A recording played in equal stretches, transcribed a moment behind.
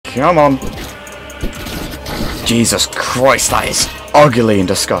Come on. Jesus Christ, that is ugly and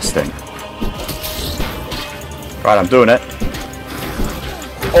disgusting. Right, I'm doing it.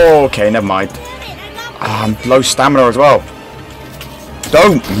 Okay, never mind. I'm low stamina as well.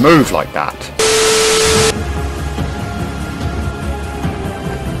 Don't move like that.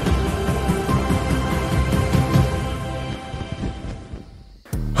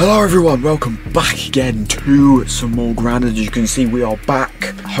 Hello everyone, welcome back again to some more Grounded. As you can see, we are back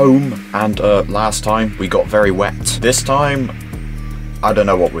home, and last time we got very wet. This time, I don't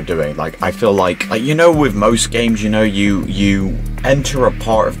know what we're doing. Like, I feel like you know, with most games, you know, you enter a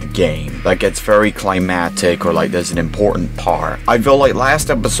part of the game that gets very climactic, or like there's an important part. I feel like last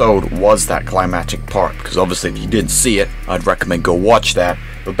episode was that climactic part, because obviously if you didn't see it, I'd recommend go watch that.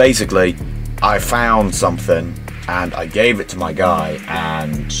 But basically, I found something and I gave it to my guy,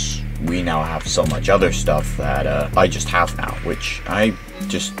 and we now have so much other stuff that I just have now, which I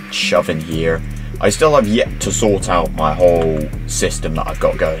just shove in here. I still have yet to sort out my whole system that I've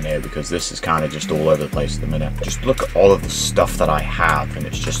got going here, because this is kind of just all over the place at the minute. Just look at all of the stuff that I have, and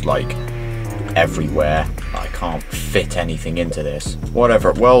it's just like everywhere. I can't fit anything into this.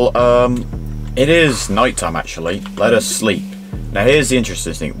 Whatever. Well, it is nighttime actually. Let us sleep. Now here's the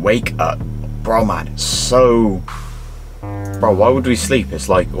interesting thing. Wake up. Bro, man, it's so... Bro, why would we sleep? It's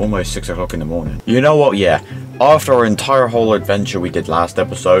like almost 6 o'clock in the morning. You know what? Yeah. After our entire whole adventure we did last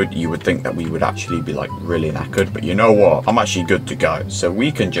episode, you would think that we would actually be like really knackered. But you know what? I'm actually good to go. So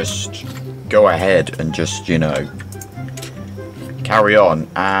we can just go ahead and just, you know, carry on.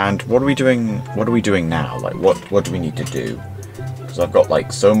 And what are we doing? What are we doing now? Like, what do we need to do? Because I've got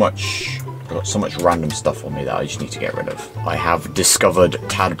like so much... I've got so much random stuff on me that I just need to get rid of. I have discovered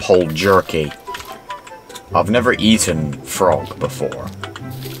tadpole jerky. I've never eaten frog before,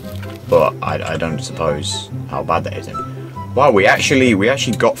 but I don't suppose how bad that is. Wow, we actually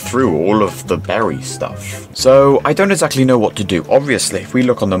got through all of the berry stuff. So I don't exactly know what to do. Obviously, if we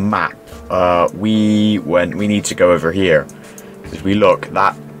look on the map, we need to go over here. If we look,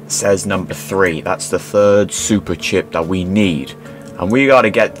 that says number 3. That's the 3rd super chip that we need. And we gotta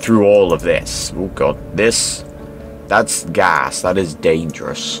get through all of this. Oh god, that's gas. That is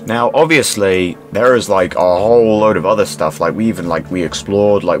dangerous. Now, obviously, there is like a whole load of other stuff. Like we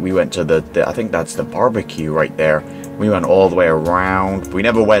explored. Like we went to the I think that's the barbecue right there. We went all the way around. We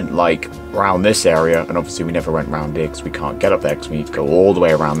never went like around this area, and obviously we never went around there because we can't get up there because we need to go all the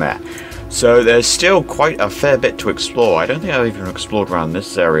way around there. So there's still quite a fair bit to explore. I don't think I've even explored around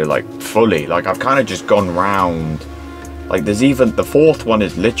this area like fully. Like I've kind of just gone round. Like, there's even... The 4th one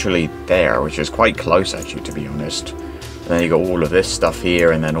is literally there, which is quite close, actually, to be honest. And then you got all of this stuff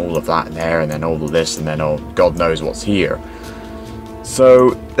here, and then all of that there, and then all of this, and then, oh, God knows what's here.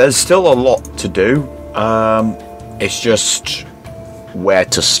 So, there's still a lot to do. It's just where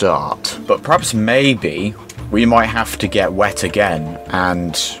to start. But perhaps maybe we might have to get wet again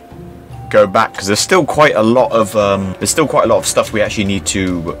and go back, because there's still quite a lot of... stuff we actually need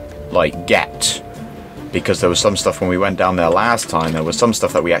to, like, get. Because there was some stuff when we went down there last time, there was some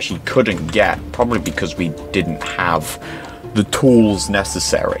stuff that we actually couldn't get, probably because we didn't have the tools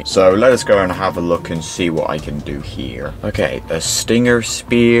necessary. So let us go and have a look and see what I can do here. Okay, a stinger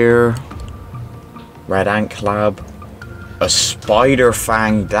spear, red ant club, a spider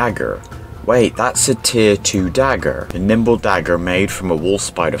fang dagger. Wait, that's a tier 2 dagger. A nimble dagger made from a wolf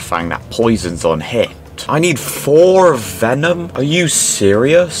spider fang that poisons on hit. I need 4 venom? Are you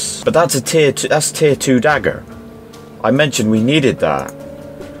serious? But that's a tier 2 dagger. I mentioned we needed that.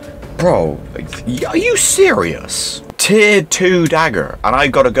 Bro, are you serious? Tier 2 dagger, and I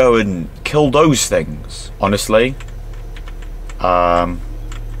gotta go and kill those things. Honestly.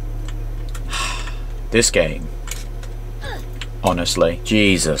 This game. Honestly.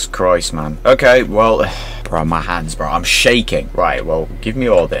 Jesus Christ, man. Okay, well... Bro, my hands, bro. I'm shaking. Right, well, give me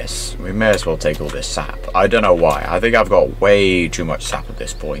all this. We may as well take all this sap. I don't know why. I think I've got way too much sap at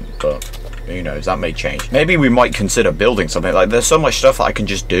this point, but who knows? That may change. Maybe we might consider building something. Like, there's so much stuff that I can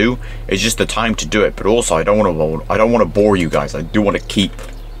just do. It's just the time to do it. But also, I don't want to bore you guys. I do want to keep,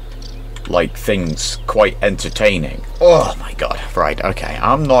 like, things quite entertaining. Oh my god. Right, okay.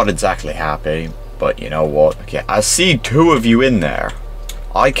 I'm not exactly happy, but you know what? Okay, I see 2 of you in there.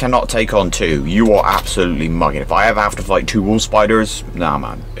 I cannot take on 2. You are absolutely mugging. If I ever have to fight 2 wolf spiders, nah,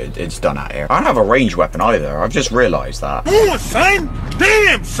 man, it's done out here. I don't have a ranged weapon either. I've just realised that. Oh, son!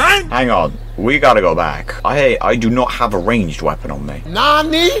 Damn, son! Hang on. we gotta go back. I do not have a ranged weapon on me.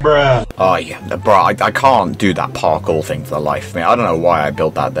 Nani? Bruh. Oh yeah, bro, I can't do that parkour thing for the life of me. I don't know why I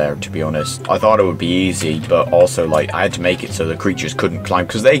built that there, to be honest. I thought it would be easy, but also, like, I had to make it so the creatures couldn't climb,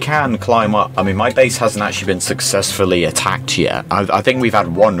 because they can climb up. I mean, my base hasn't actually been successfully attacked yet. I think we've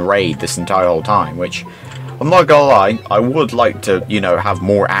had one raid this entire whole time, which, I'm not gonna lie, I would like to, you know, have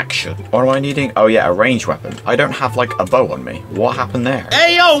more action. What am I needing? Oh yeah, a ranged weapon. I don't have, like, a bow on me. What happened there?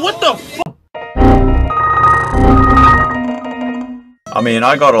 Hey yo, what the f? I mean,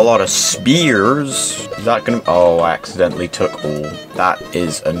 I got a lot of spears. Is that gonna... Oh, I accidentally took all. That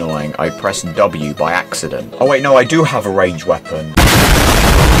is annoying. I pressed W by accident. Oh wait, no, I do have a ranged weapon.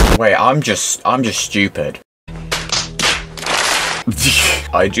 Wait, I'm just stupid.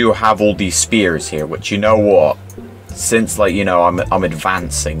 I do have all these spears here, which, you know what? Since, like, you know, I'm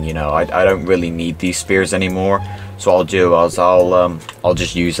advancing, you know, I don't really need these spears anymore. So what I'll do is I'll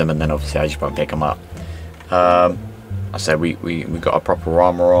just use them, and then obviously I just won't pick them up. I said we got a proper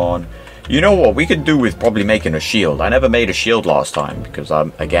armor on. You know what we could do with probably making a shield. I never made a shield last time because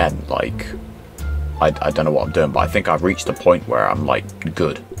again, like, I don't know what I'm doing, but I think I've reached the point where I'm, like,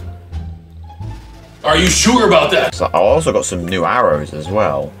 good. Are you sure about that? So I also got some new arrows as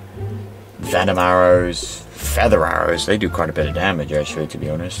well. Venom arrows, feather arrows. They do quite a bit of damage, actually, to be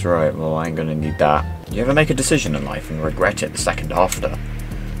honest. Right, well, I ain't gonna need that. You ever make a decision in life and regret it the second after?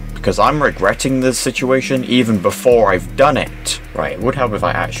 Because I'm regretting this situation even before I've done it. Right, it would help if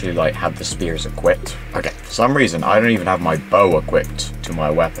I actually, like, had the spears equipped. Okay, for some reason, I don't even have my bow equipped to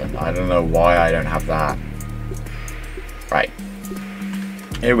my weapon. I don't know why I don't have that. Right.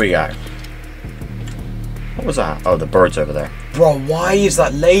 Here we go. What was that? Oh, the bird's over there. Bro, why is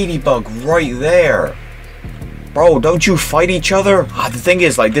that ladybug right there? Bro, don't you fight each other? Ah, the thing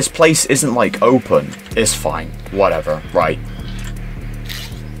is, like, this place isn't, like, open. It's fine. Whatever. Right.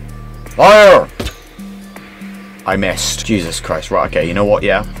 Fire! I missed. Jesus Christ. Right, okay, you know what,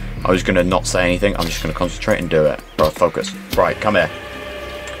 yeah? I was gonna not say anything. I'm just gonna concentrate and do it. Bro, focus. Right, come here.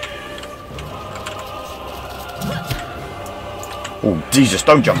 Oh, Jesus,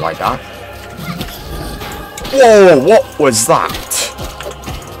 don't jump like that. Whoa, what was that?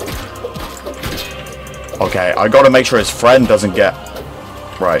 Okay, I gotta make sure his friend doesn't get...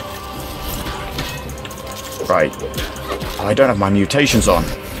 Right. Right. Oh, I don't have my mutations on.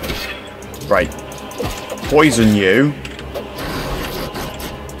 Right. Poison you.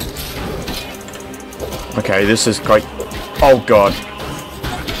 Okay, this is quite... Oh, God.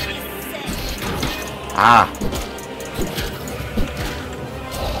 Ah.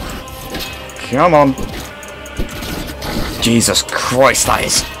 Come on. Jesus Christ, that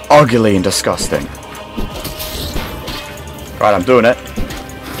is ugly and disgusting. Right, I'm doing it.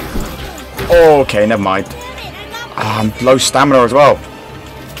 Okay, never mind. I'm low stamina as well.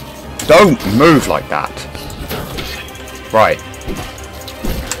 Don't move like that. Right.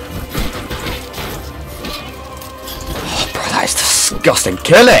 Oh, bro, that is disgusting.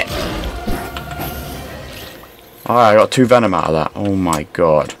 Kill it! Alright, I got 2 venom out of that. Oh my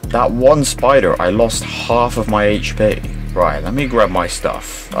god. That one spider, I lost half of my HP. Right, let me grab my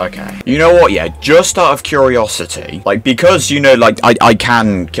stuff. Okay. You know what, yeah, just out of curiosity, like, because, you know, like, I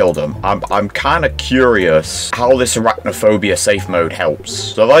can kill them, I'm kind of curious how this arachnophobia safe mode helps.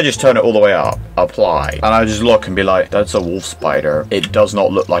 So if I just turn it all the way up, apply, and I just look and be like, that's a wolf spider. It does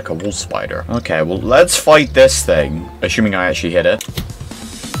not look like a wolf spider. Okay, well, let's fight this thing, assuming I actually hit it.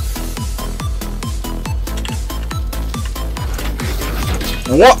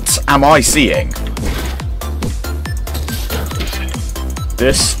 What am I seeing?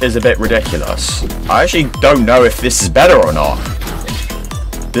 This is a bit ridiculous. I actually don't know if this is better or not.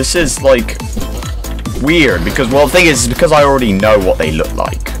 This is, like, weird, because, well, the thing is because I already know what they look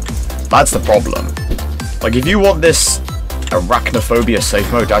like. That's the problem. Like, if you want this arachnophobia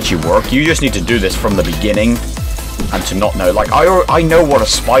safe mode to actually work, you just need to do this from the beginning and to not know. Like, I know what a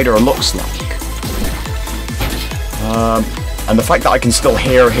spider looks like. And the fact that I can still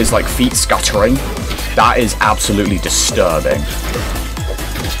hear his, like, feet scuttering, that is absolutely disturbing.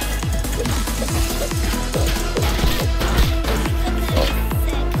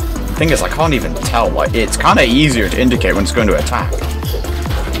 The thing is, I can't even tell. Like, it's kind of easier to indicate when it's going to attack.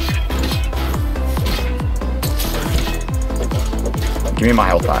 Give me my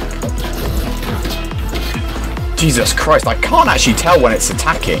health back. Jesus Christ, I can't actually tell when it's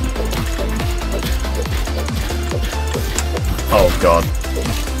attacking. Oh god.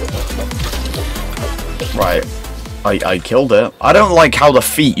 Right. I killed it. I don't like how the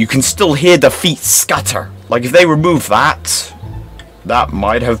feet, you can still hear the feet scatter. Like, if they remove that, that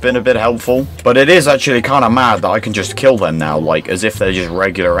might have been a bit helpful. But it is actually kind of mad that I can just kill them now, like, as if they're just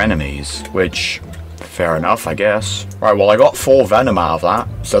regular enemies. Which, fair enough, I guess. Right, well, I got 4 venom out of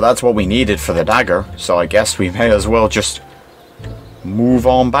that. So that's what we needed for the dagger. So I guess we may as well just move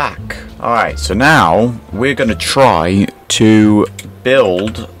on back. Alright, so now we're going to try to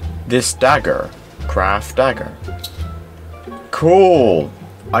build this dagger. Craft dagger. Cool.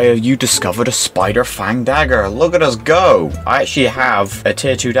 You discovered a spider fang dagger. Look at us go. I actually have a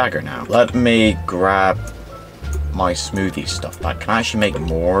tier 2 dagger now. Let me grab my smoothie stuff back. Can I actually make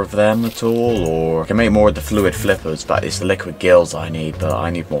more of them at all? Or I can make more of the fluid flippers, but it's the liquid gills I need, but I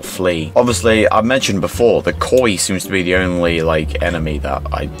need more flea. Obviously, I mentioned before, the koi seems to be the only, like, enemy that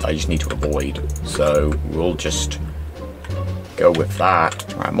I just need to avoid. So we'll just go with that.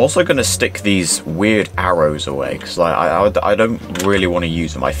 Right, I'm also going to stick these weird arrows away because I don't really want to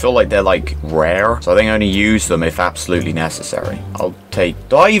use them. I feel like they're like rare, so I think I only use them if absolutely necessary. I'll take...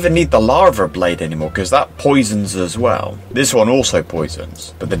 Do I even need the lava blade anymore? Because that poisons as well. This one also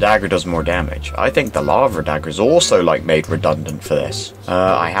poisons, but the dagger does more damage. I think the lava dagger is also like made redundant for this.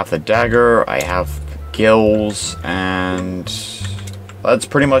 I have the dagger, I have gills, and that's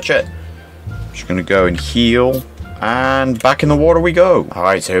pretty much it. I'm just going to go and heal. And back in the water we go.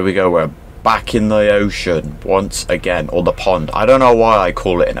 Alright, so here we go. We're back in the ocean once again. Or the pond. I don't know why I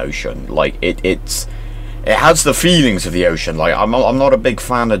call it an ocean. Like, it has the feelings of the ocean. Like, I'm not a big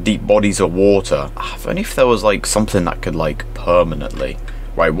fan of deep bodies of water. If only if there was, like, something that could, like, permanently...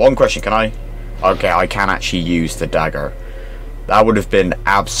 Right, one question. Can I... Okay, I can actually use the dagger. That would have been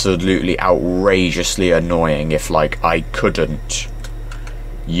absolutely outrageously annoying if, like, I couldn't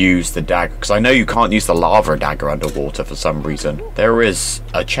use the dagger, because I know you can't use the lava dagger underwater for some reason. There is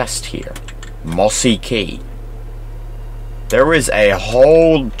a chest here. Mossy key. There is a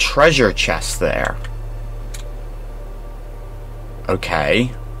whole treasure chest there.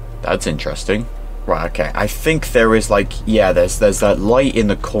 Okay, that's interesting. Right, okay, I think there is like, yeah, there's that light in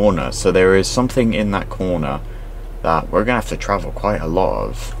the corner, so there is something in that corner that we're gonna have to travel quite a lot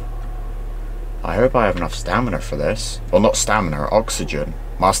of. I hope I have enough stamina for this. Well, not stamina, oxygen.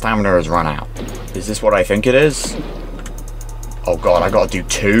 My stamina has run out. Is this what I think it is? Oh god, I gotta do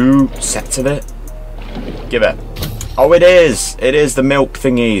 2 sets of it? Give it. Oh, it is! It is the milk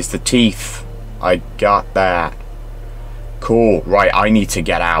thingies, the teeth. I got that. Cool. Right, I need to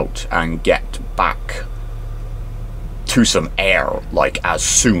get out and get back to some air, like, as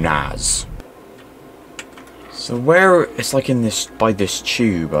soon as. So where... It's like in this... by this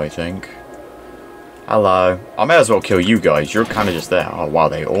tube, I think. Hello. I may as well kill you guys. You're kind of just there. Oh, wow.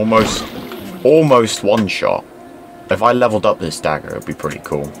 They almost one-shot. If I leveled up this dagger, it would be pretty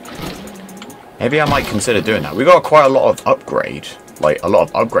cool. Maybe I might consider doing that. We got quite a lot of upgrade. Like, a lot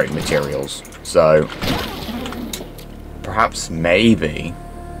of upgrade materials. So, perhaps, maybe.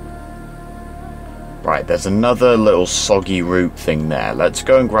 Right, there's another little soggy root thing there. Let's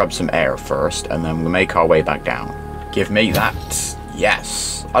go and grab some air first, and then we'll make our way back down. Give me that.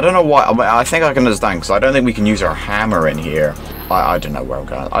 Yes. I don't know why. I think I can understand, because I don't think we can use our hammer in here. I don't know where I'm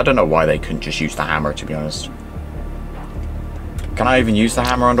going. I don't know why they couldn't just use the hammer, to be honest. Can I even use the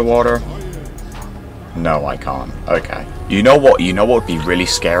hammer underwater? No, I can't. Okay. You know what? You know what would be really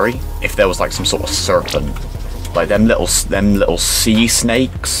scary? If there was like some sort of serpent. Like them little sea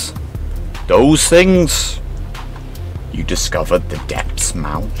snakes. Those things. You discovered the depth's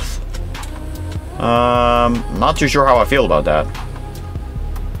mouth. Not too sure how I feel about that.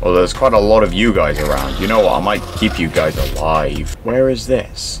 Well, there's quite a lot of you guys around. You know what? I might keep you guys alive. Where is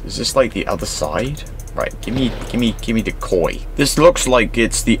this? Is this like the other side? Right, give me the koi. This looks like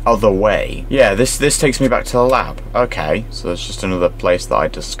it's the other way. Yeah, this takes me back to the lab. Okay, so there's just another place that I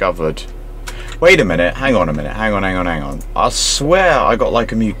discovered. Wait a minute, hang on a minute, hang on. I swear I got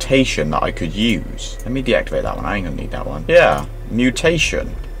like a mutation that I could use. Let me deactivate that one, I ain't gonna need that one. Yeah,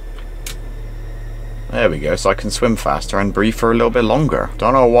 mutation. There we go, so I can swim faster and breathe for a little bit longer.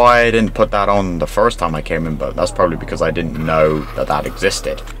 Don't know why I didn't put that on the first time I came in, but that's probably because I didn't know that that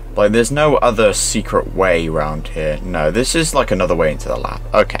existed. Like, there's no other secret way around here. No, this is like another way into the lab.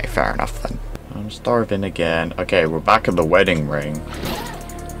 Okay, fair enough then. I'm starving again. Okay, we're back at the wedding ring.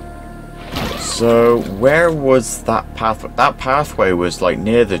 So, where was that pathway? That pathway was like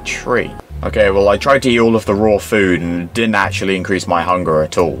near the tree. Okay, well, I tried to eat all of the raw food and it didn't actually increase my hunger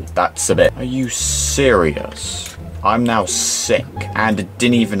at all. That's a bit... Are you serious? I'm now sick and it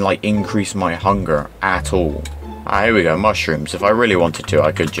didn't even, like, increase my hunger at all. Ah, here we go, mushrooms. If I really wanted to,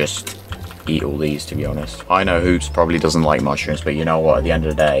 I could just eat all these, to be honest. I know Hoops probably doesn't like mushrooms, but you know what? At the end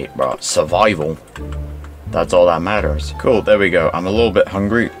of the day, bro, survival. That's all that matters. Cool, there we go. I'm a little bit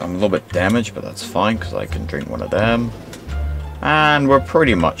hungry. I'm a little bit damaged, but that's fine, because I can drink one of them. And we're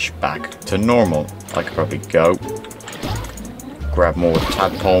pretty much back to normal. I could probably go grab more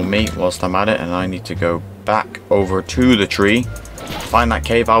tadpole meat whilst I'm at it, and I need to go back over to the tree, find that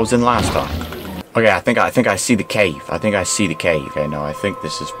cave I was in last time. Okay, I think I see the cave. I think I see the cave. Okay, no, I think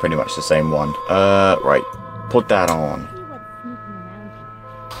this is pretty much the same one. Right. Put that on.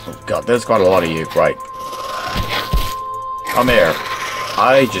 Oh god, there's quite a lot of you. Right. Come here.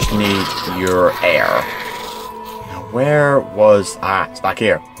 I just need your air. Now, where was... Ah, it's back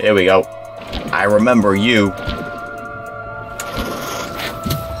here. Here we go. I remember you.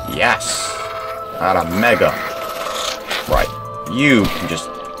 Yes. Got a mega. Right. You can just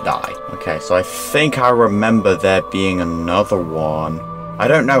die. Okay, so I think I remember there being another one. I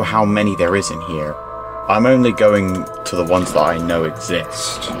don't know how many there is in here. I'm only going to the ones that I know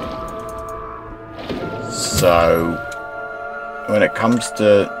exist. So, when it comes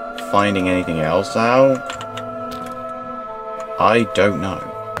to finding anything else out, I don't know.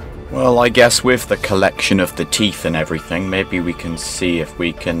 Well, I guess with the collection of the teeth and everything, maybe we can see if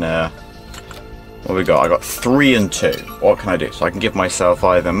we can, what we got? I got 3 and 2. What can I do? So I can give myself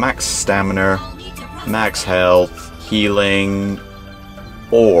either max stamina, max health, healing,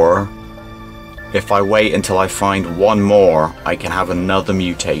 or if I wait until I find one more, I can have another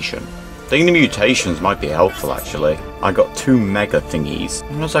mutation. I think the mutations might be helpful, actually. I got 2 mega thingies.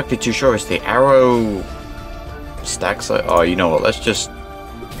 I'm not exactly too sure. Is the arrow stacks? Oh, you know what? Let's just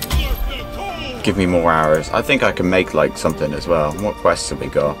give me more arrows. I think I can make like something as well. What quests have we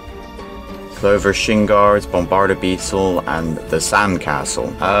got? Clover Shinguards, Bombarda Beetle, and the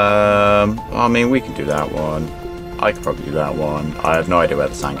Sandcastle. I mean, we can do that one. I could probably do that one. I have no idea where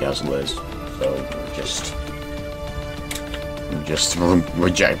the Sandcastle is, so just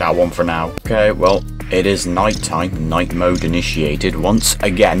reject that one for now. Okay, well, it is night time. Night mode initiated once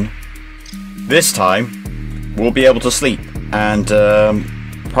again. This time, we'll be able to sleep, and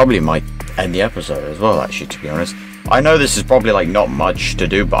probably might end the episode as well, actually, to be honest. I know this is probably like not much to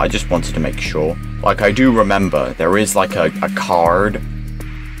do, but I just wanted to make sure. Like, I do remember there is like a card,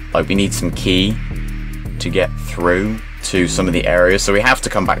 like we need some key to get through to some of the areas, so we have to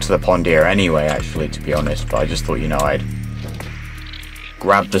come back to the pond here anyway, actually, to be honest. But I just thought, you know, I'd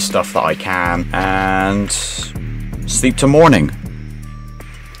grab the stuff that I can and sleep till morning.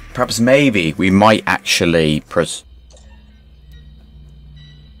 Perhaps maybe we might actually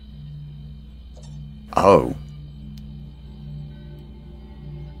Oh.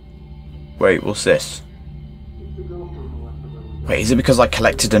 Wait, what's this? Wait, is it because I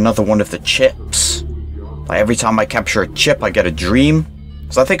collected another one of the chips? Like every time I capture a chip, I get a dream?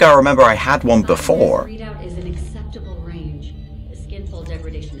 Because I think I remember I had one before. Readout is an acceptable range. The skin fold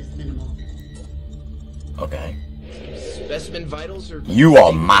degradation is minimal. Okay. Specimen vitals are... You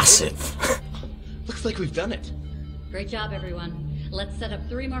are massive. Looks like we've done it. Great job, everyone. Let's set up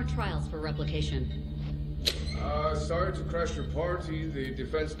 3 more trials for replication. Sorry to crash your party. The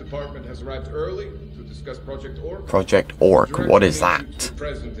Defense Department has arrived early to discuss Project Orc. Project Orc, what is that?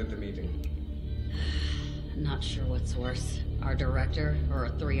 Present at the meeting. Not sure what's worse, our director or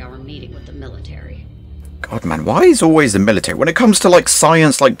a 3-hour meeting with the military. God, man, why is always the military? When it comes to, like,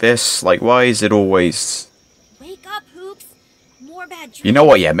 science like this, like, why is it always... Wake up, Hoops. More bad dreams. You know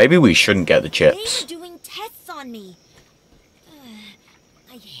what, yeah, maybe we shouldn't get the chips. They're doing tests on me.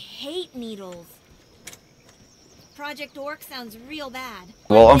 I hate needles. Project Orc sounds real bad.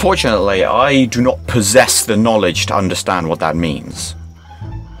 Well, unfortunately, I do not possess the knowledge to understand what that means.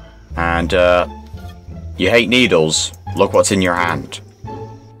 And, you hate needles. Look what's in your hand.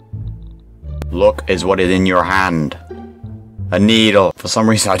 Look is what is in your hand. A needle. For some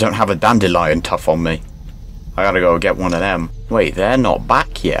reason, I don't have a dandelion tuff on me. I gotta go get one of them. Wait, they're not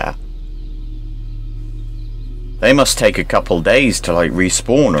back yet. They must take a couple days to, like,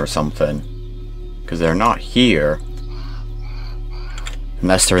 respawn or something. Because they're not here.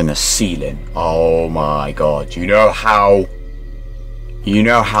 Unless they're in the ceiling. Oh my god. You know how...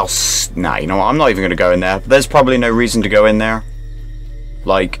 Nah, you know what? I'm not even going to go in there. There's probably no reason to go in there.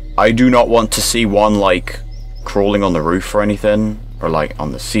 Like, I do not want to see one, like, crawling on the roof or anything. Or, like,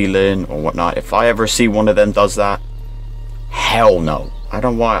 on the ceiling or whatnot. If I ever see one of them does that, hell no. I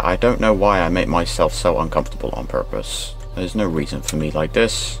don't know why I make myself so uncomfortable on purpose. There's no reason for me like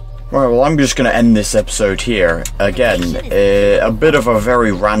this. Right, well, I'm just going to end this episode here. Again, a bit of a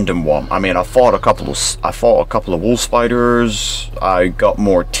very random one. I mean, I fought a couple of wolf spiders. I got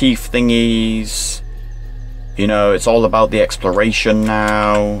more teeth thingies. You know, it's all about the exploration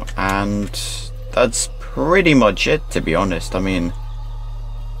now, and that's pretty much it, to be honest. I mean,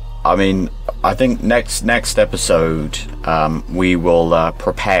 I think next episode, we will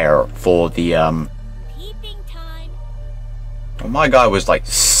prepare for the My guy was like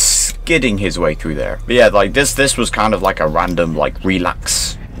skidding his way through there. But yeah, like this was kind of like a random like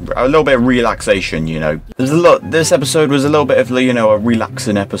a little bit of relaxation, you know. This episode was a little bit of, you know, a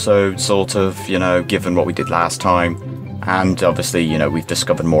relaxing episode, sort of, you know, given what we did last time. And obviously, you know, we've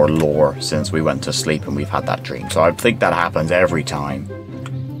discovered more lore since we went to sleep and we've had that dream. So I think that happens every time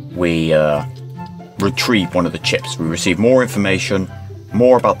we retrieve one of the chips. We receive more information,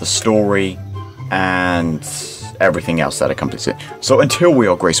 more about the story, and everything else that accompanies it. So until we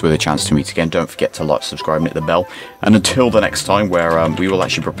are graced with a chance to meet again, don't forget to like, subscribe, and hit the bell. And until the next time, where we will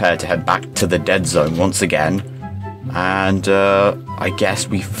actually prepare to head back to the dead zone once again. And I guess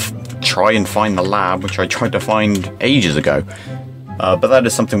we try and find the lab, which I tried to find ages ago. But that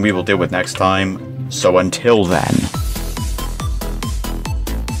is something we will deal with next time. So until then...